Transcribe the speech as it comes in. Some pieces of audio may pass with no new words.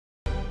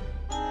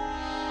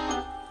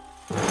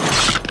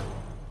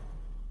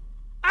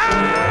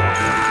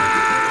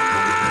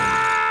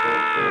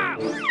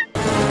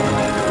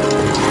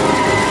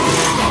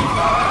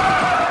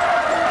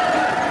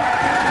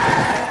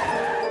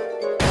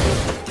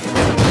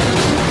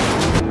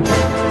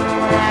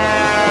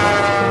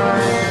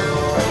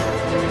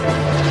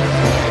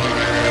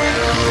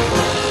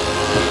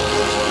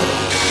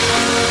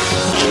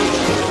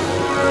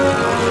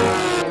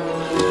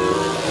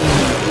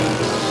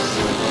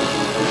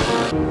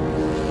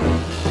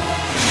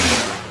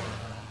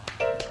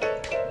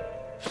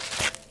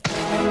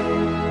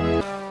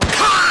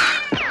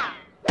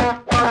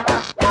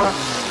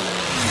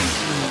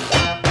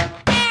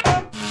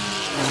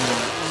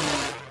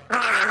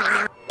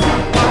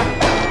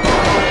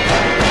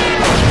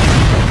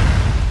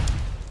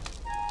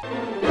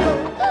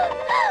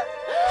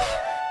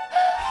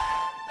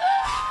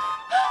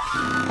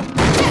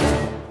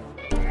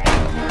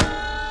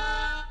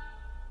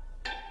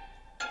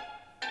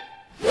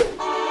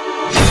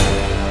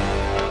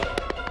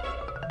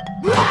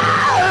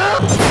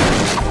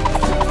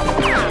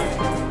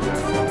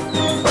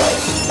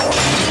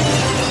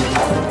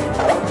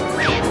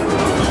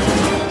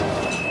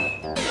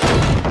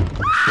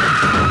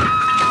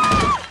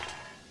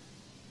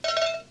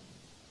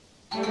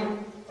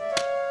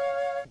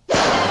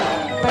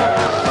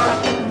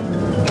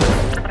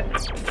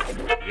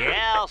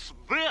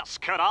This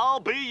could all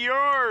be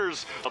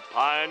yours. The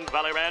Pine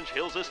Valley Ranch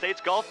Hills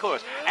Estates Golf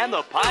Course and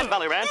the Pine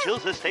Valley Ranch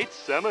Hills Estates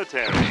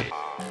Cemetery.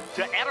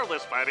 To enter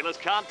this fabulous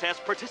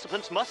contest,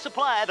 participants must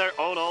supply their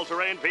own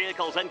all-terrain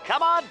vehicles and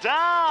come on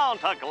down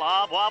to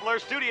Glob Wobbler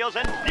Studios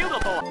in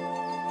beautiful...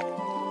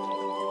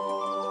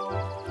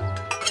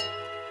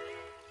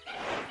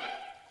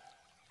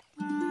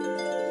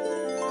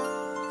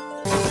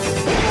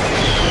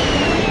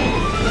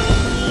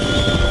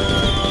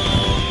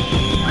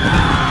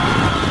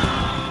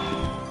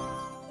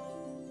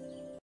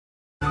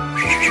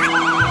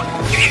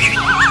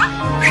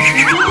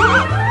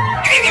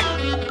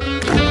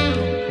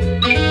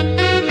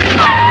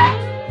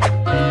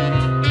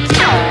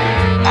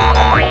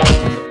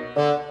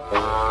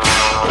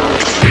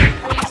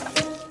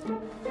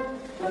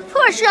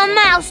 Push a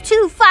mouse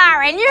too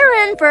far and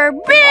you're in for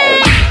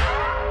big...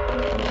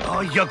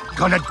 Oh, you're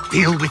gonna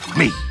deal with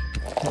me.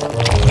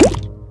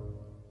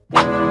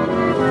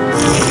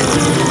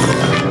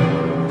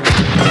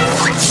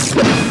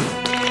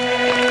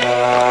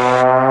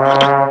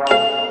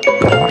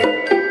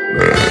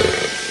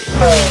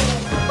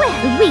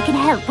 Well, we can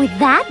help with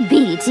that,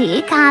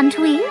 BT, can't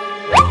we?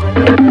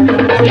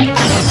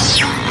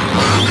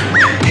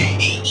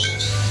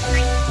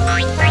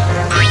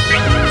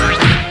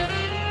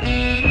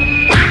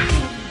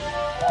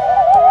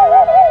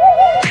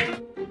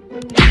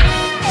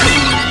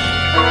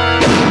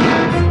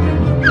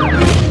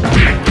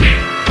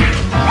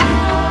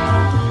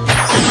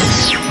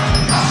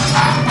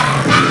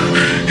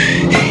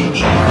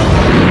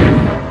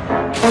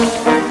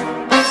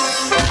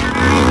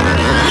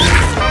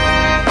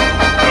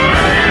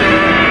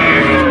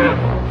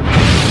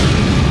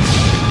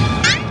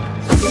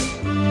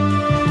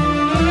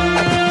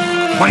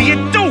 What are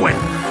you doing?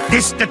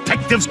 This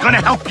detective's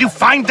gonna help you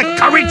find the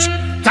courage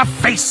to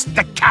face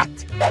the cat.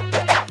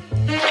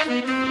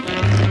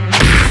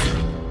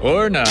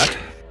 Or not.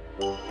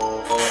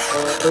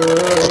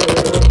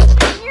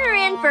 You're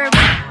in for...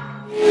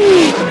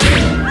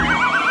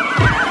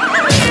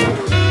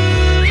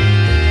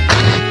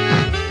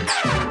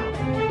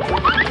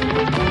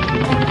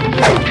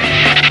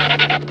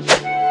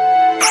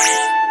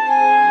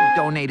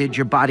 Donated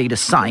your body to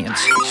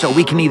science, so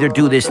we can either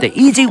do this the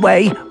easy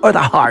way or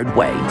the hard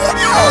way.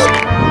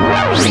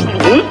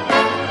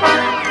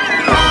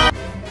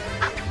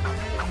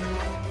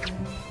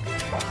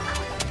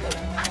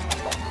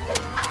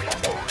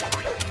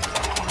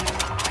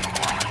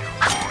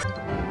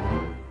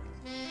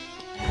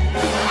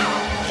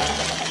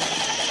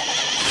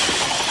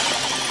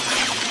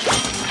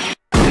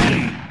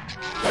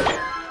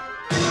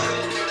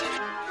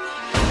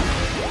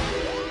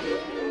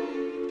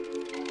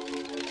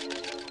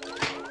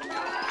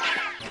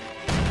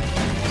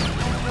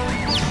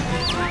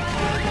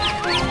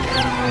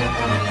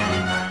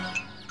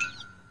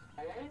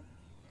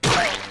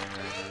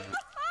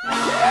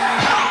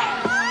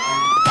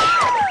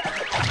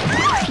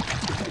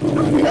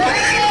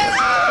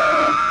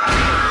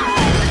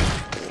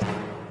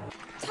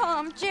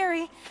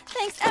 Jery,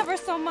 thanks ever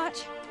so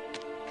much.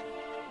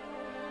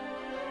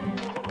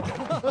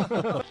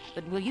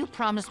 But will you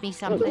promise me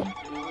something?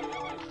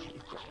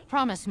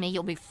 Promise me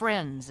you'll be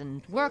friends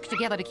and work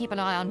together to keep an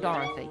eye on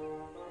Dorothy.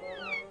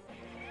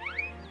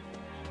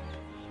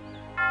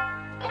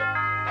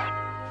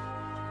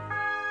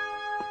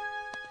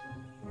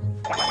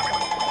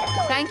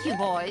 Thank you,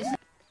 boys.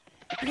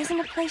 It isn't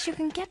a place you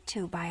can get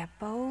to by a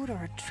boat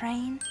or a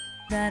train.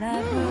 That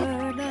I've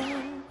heard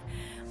of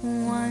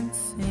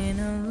once in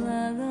a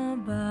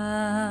lullaby.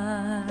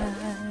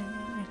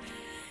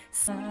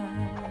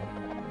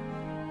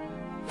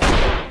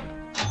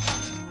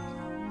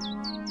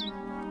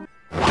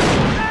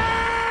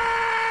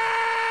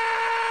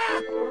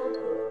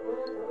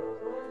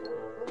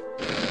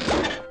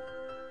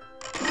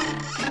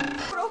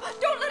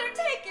 Don't let her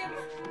take him!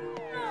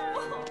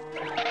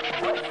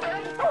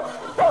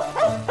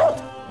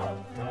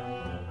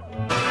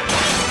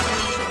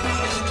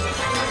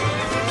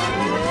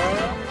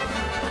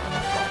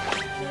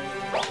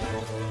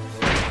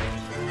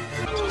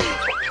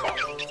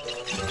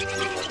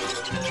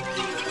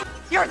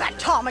 You're that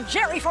Tom and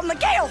Jerry from the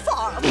Gale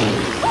Farm!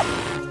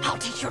 I'll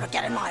teach you to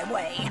get in my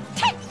way.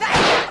 Take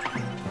that!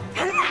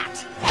 And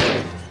that!